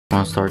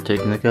Want to start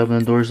taking the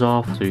cabinet doors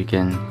off so you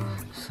can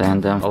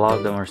sand them. A lot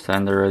of them are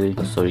sanded already,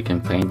 so you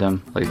can paint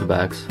them like the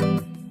backs.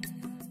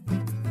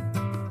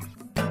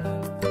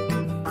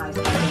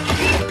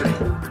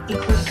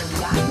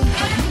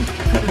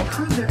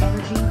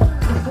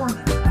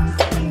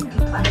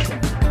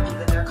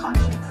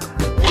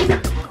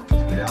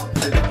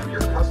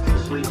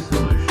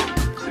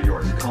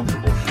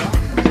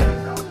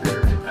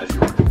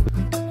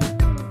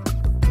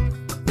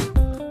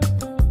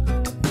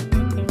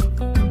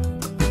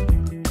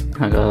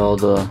 I got all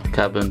the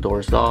cabinet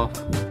doors off.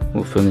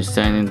 We'll finish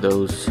sanding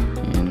those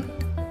and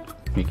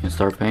we can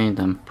start painting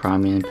them,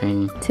 priming and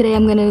painting. Today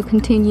I'm going to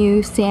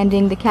continue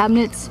sanding the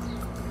cabinets.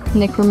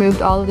 Nick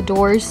removed all of the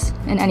doors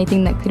and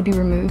anything that could be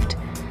removed.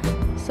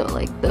 So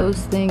like those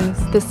things,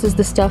 this is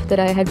the stuff that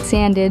I had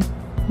sanded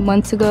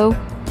months ago,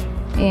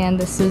 and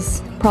this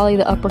is probably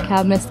the upper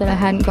cabinets that I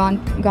hadn't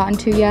gotten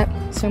to yet.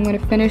 So I'm going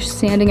to finish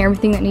sanding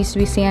everything that needs to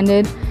be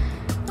sanded.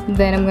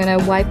 Then I'm going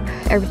to wipe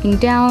everything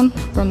down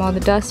from all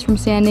the dust from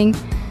sanding,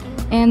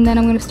 and then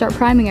I'm going to start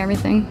priming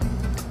everything.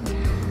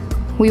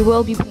 We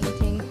will be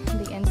painting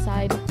the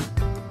inside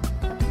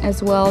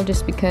as well,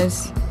 just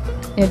because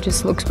it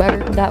just looks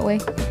better that way.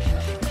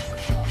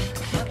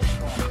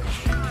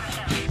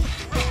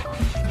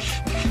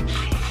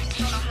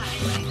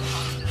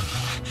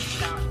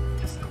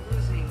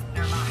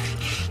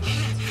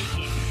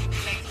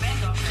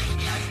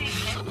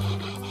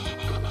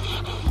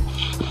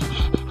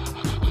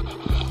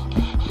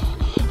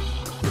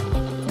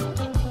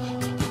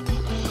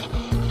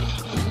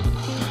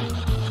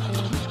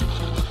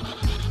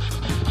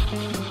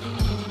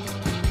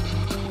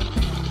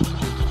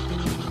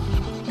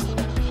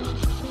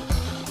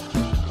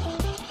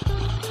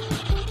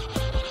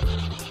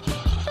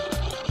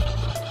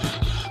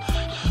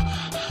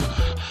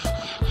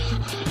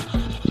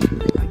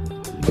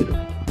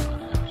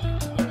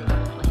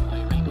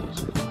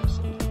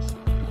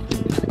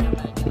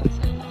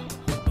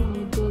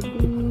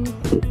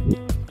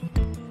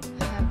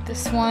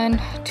 This one,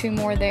 2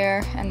 more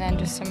there, and then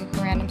just some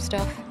random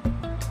stuff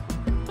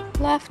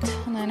left,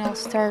 and then I'll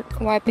start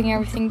wiping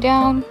everything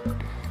down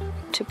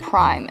to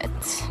prime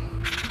it.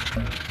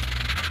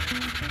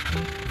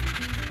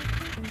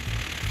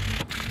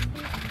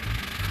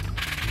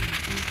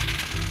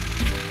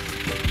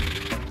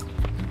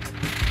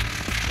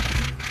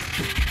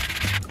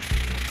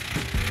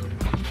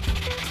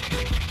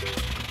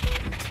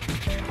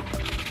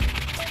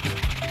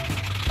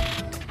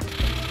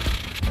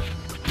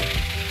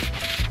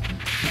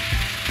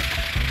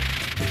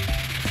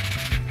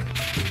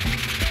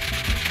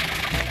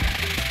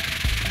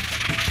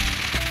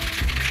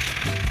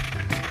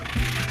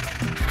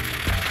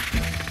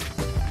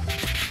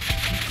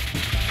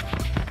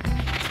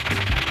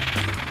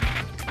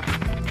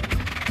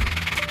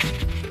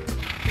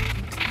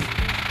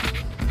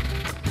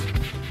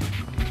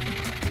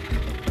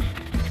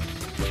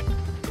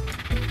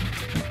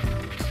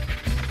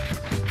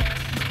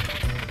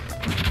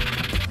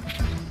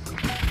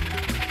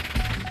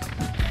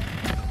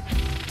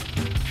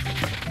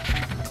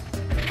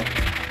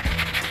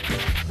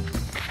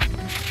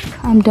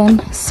 I'm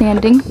done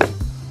sanding.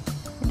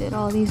 I did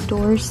all these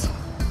doors.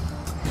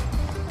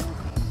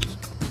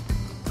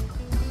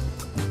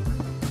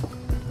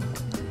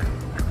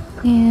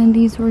 And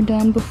these were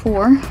done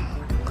before,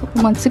 a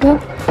couple months ago.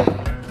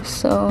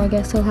 So I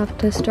guess I'll have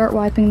to start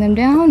wiping them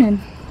down and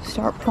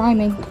start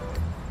priming.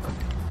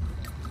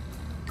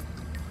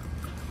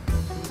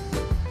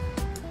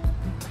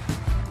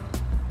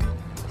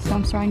 So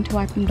I'm starting to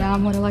wipe them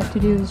down. What I like to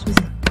do is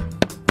just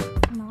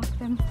knock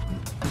them.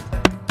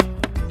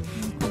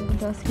 All the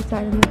dust gets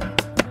out of it.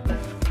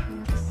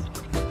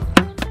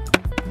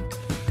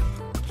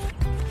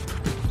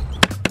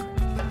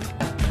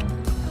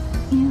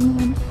 And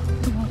then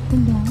wipe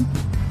them down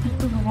with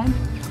the rag.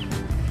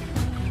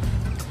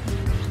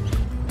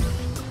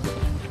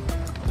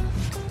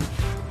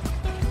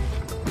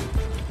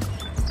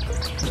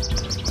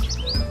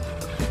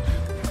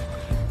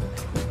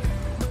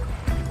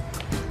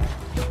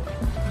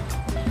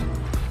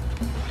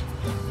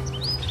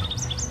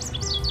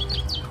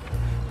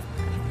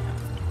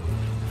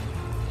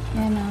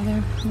 And now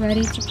they're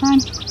ready to prime.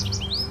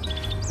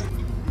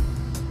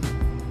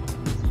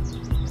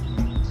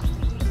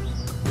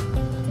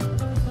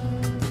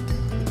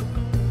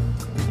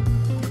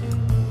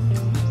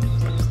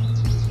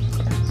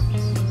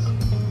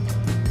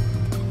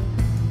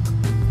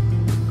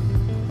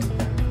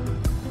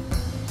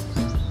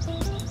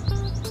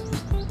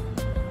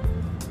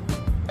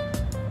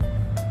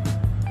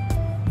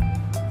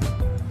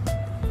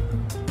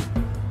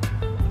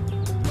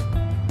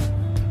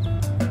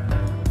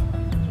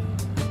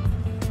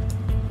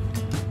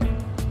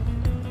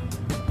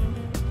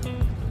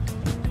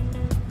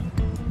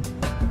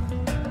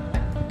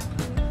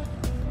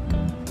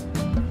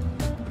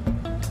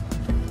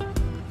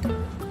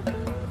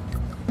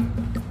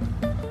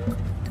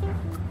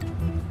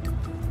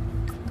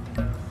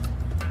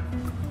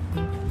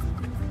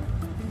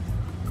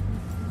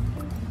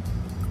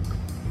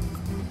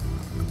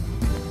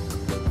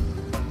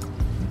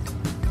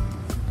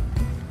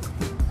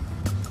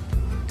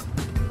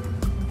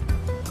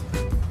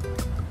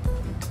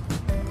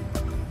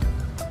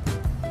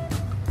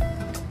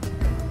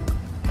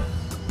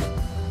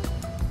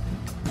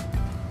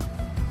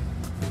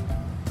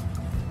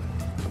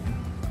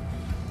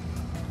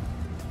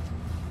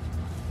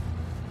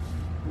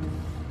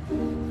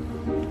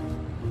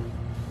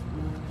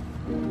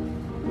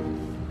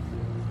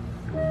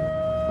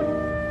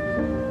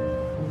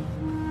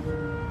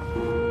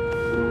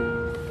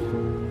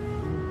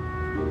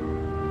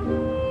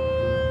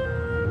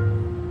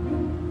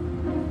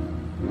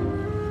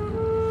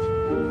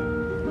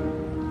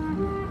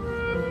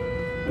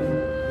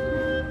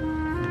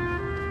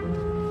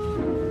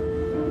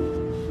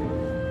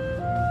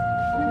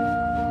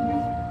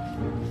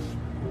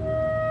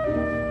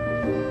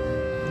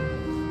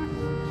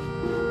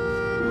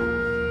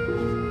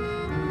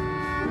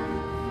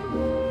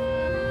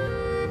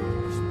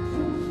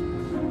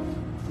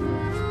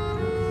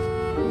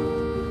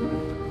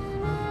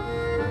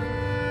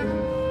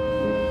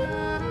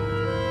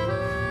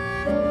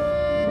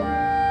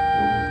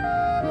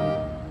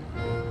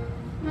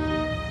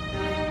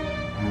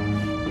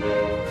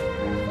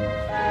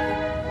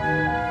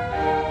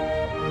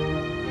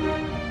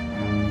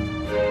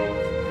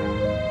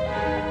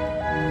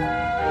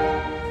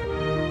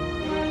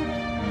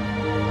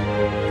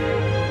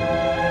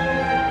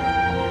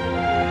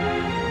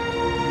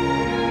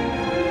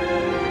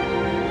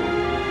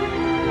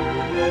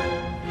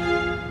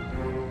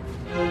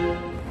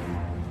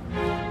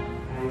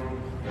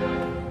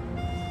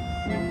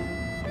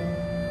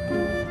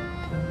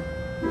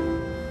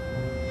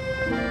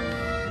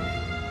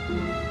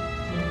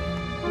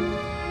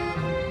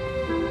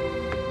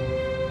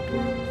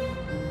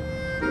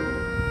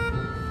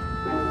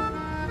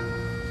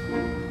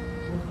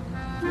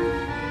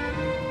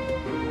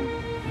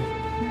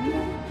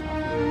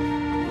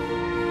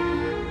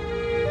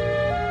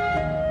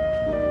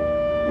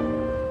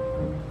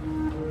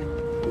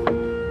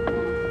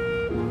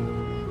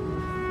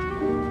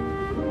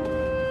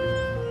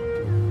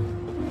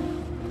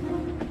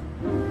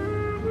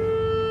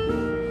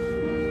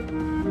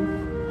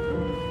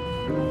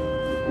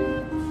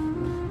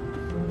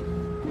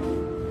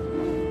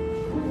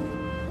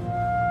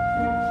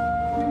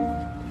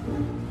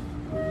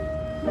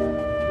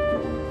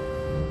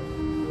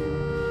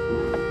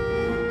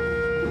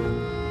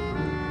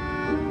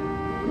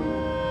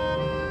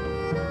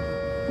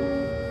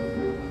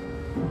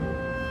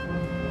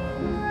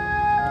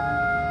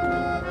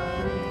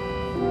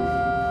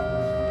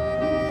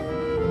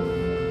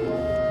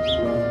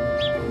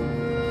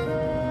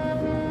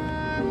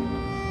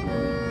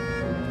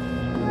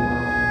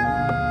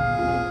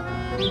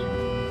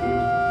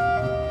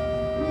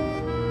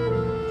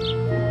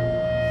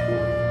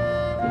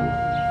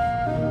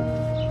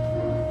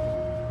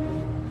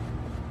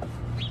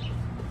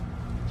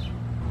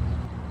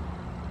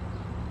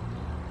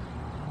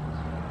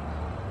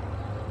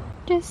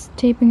 just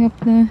taping up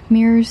the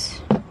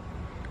mirrors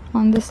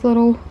on this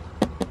little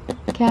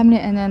cabinet,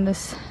 and then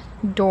this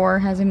door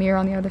has a mirror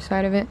on the other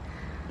side of it.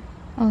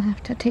 I'll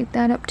have to tape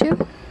that up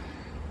too.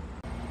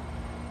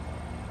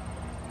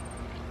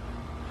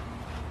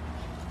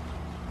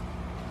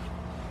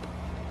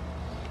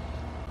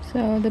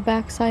 So the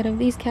back side of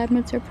these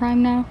cabinets are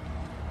primed now,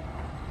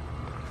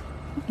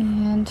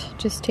 and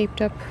just taped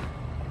up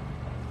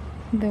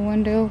the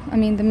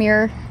the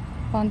mirror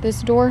on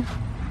this door.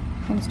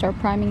 I'm gonna start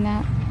priming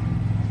that.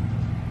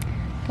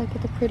 Look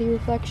at the pretty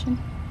reflection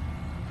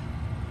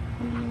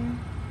in the mirror.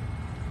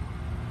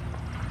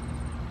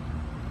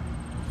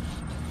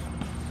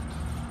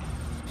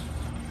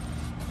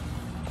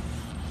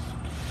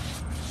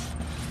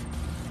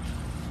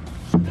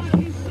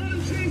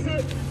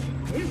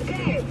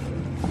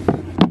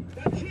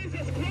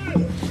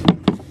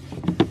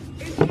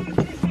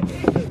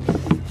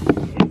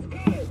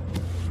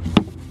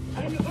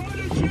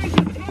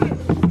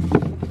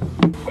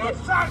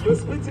 You're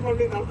spitting on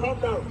me now, calm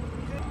down.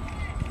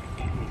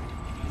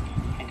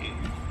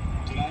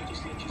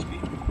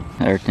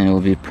 Everything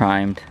will be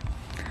primed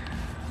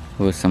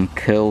with some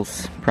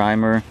Kills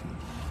primer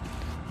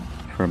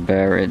for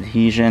better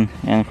adhesion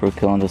and for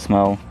killing the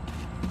smell,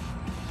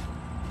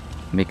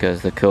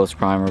 because the Kills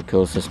primer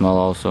kills the smell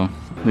also.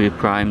 We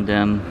primed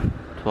them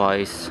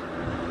twice,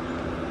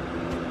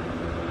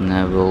 and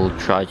I will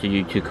try to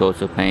do 2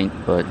 coats of paint,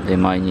 but they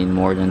might need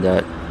more than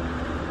that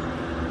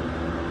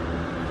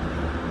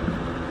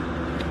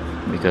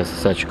because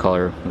it's such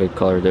big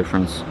color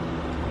difference.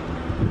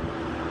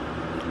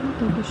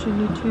 I think it should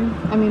be 2.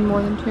 I mean,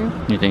 more than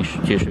 2. You think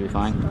 2 should be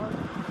fine?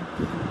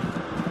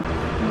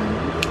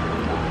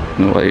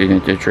 What are you going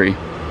to do, tree?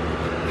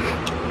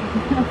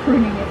 I'm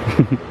pruning it.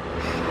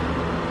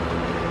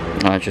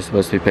 Oh, it's just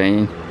supposed to be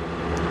painting?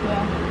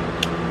 Yeah.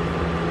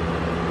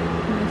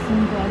 There's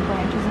some dead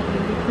branches that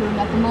need to be pruned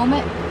at the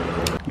moment.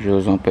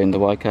 Jules won't paint the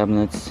white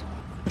cabinets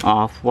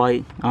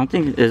off-white. I don't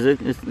think,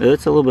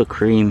 it's a little bit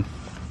cream,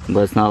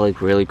 but it's not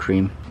like really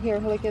cream. Here,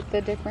 look at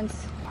the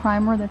difference.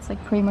 Primer that's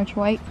like pretty much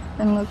white.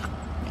 And look,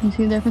 can you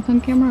see the difference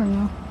on camera or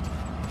no?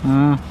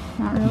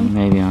 Not really.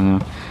 Maybe, I don't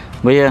know.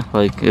 But yeah,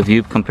 like if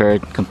you compare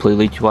it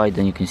completely to white,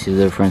 then you can see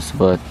the difference.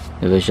 But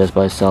if it's just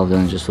by itself,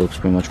 then it just looks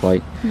pretty much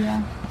white.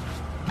 Yeah.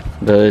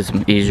 But it's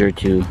easier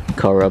to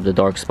cover up the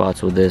dark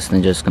spots with this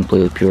than just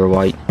completely pure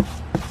white.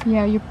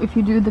 Yeah, if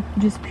you do the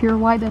just pure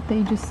white that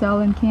they just sell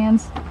in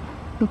cans,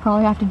 you'll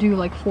probably have to do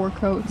like 4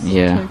 coats.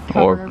 Yeah, to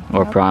cover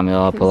or prime it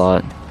up a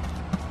lot.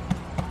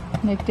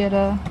 Nick did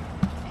a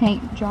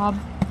paint job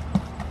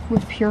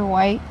with pure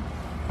white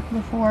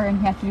before, and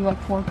he had to do like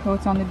 4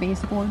 coats on the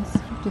baseboards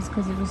just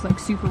because it was like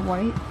super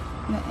white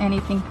and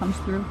anything comes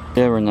through.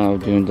 Yeah, we're now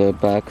doing the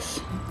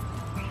backs.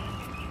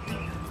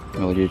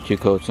 We'll do 2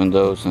 coats on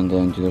those and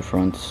then do the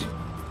fronts.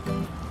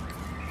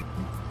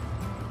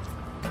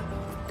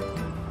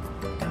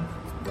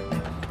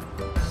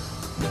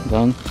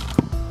 Done.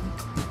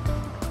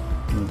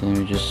 And then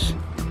we just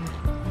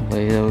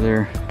lay it over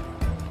there.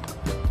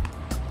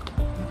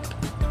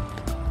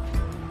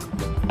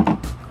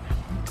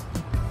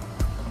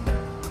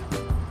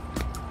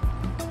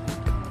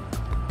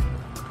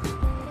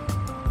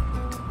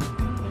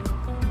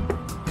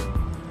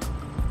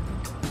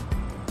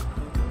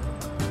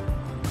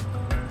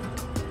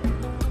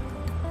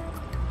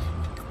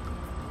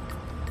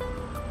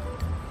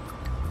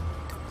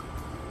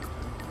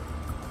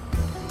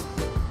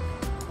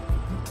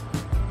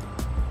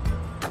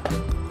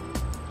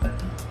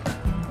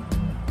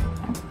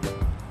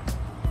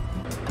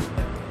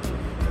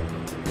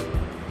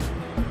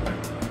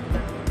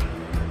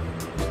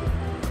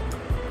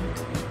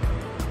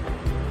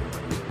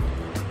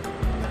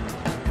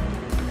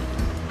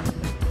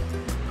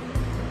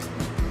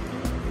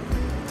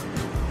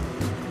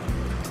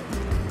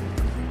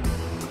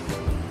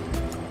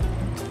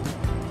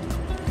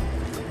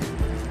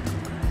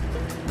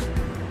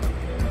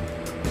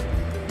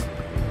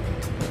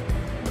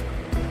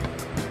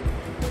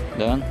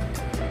 Done.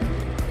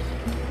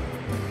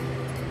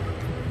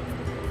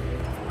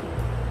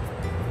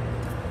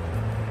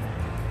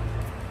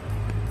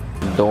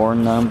 Door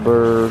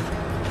number, I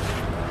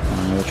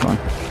don't know which one.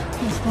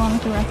 This one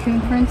with the raccoon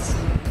prints.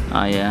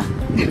 Oh yeah.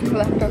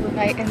 Left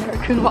overnight and the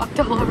raccoon walked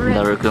all over it.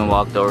 The raccoon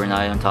walked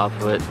overnight on top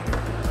of it.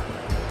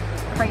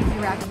 Crazy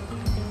raccoon.